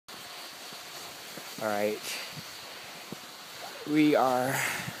Alright. We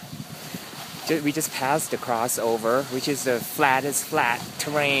just passed the crossover, which is the flattest flat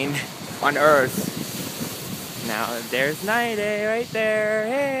terrain on Earth. Now there's Night right there.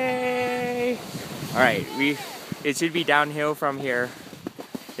 Hey! Alright, it should be downhill from here.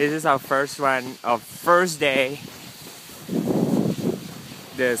 This is our first run of first day.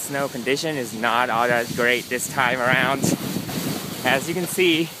 The snow condition is not all that great this time around. As you can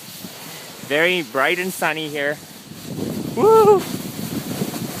see, very bright and sunny here. Woo!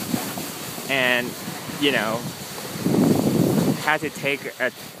 And, you know, had to take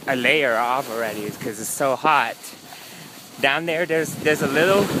a layer off already because it's so hot. Down there's a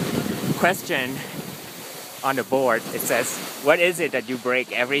little question on the board. It says, what is it that you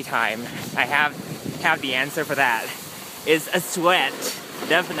break every time? I have the answer for that. It's a sweat.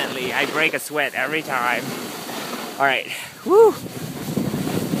 Definitely, I break a sweat every time. Alright, woo!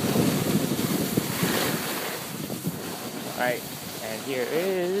 Alright, and here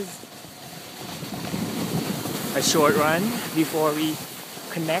is a short run before we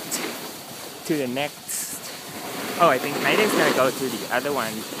connect to the next. Oh, I think Naide's gonna go to the other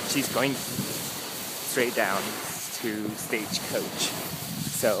one. She's going straight down to Stagecoach.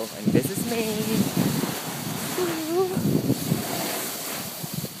 So, and this is me. Woo.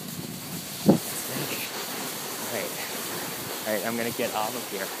 Alright, I'm gonna get off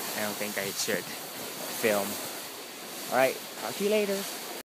of here. I don't think I should film. Alright, talk to you later.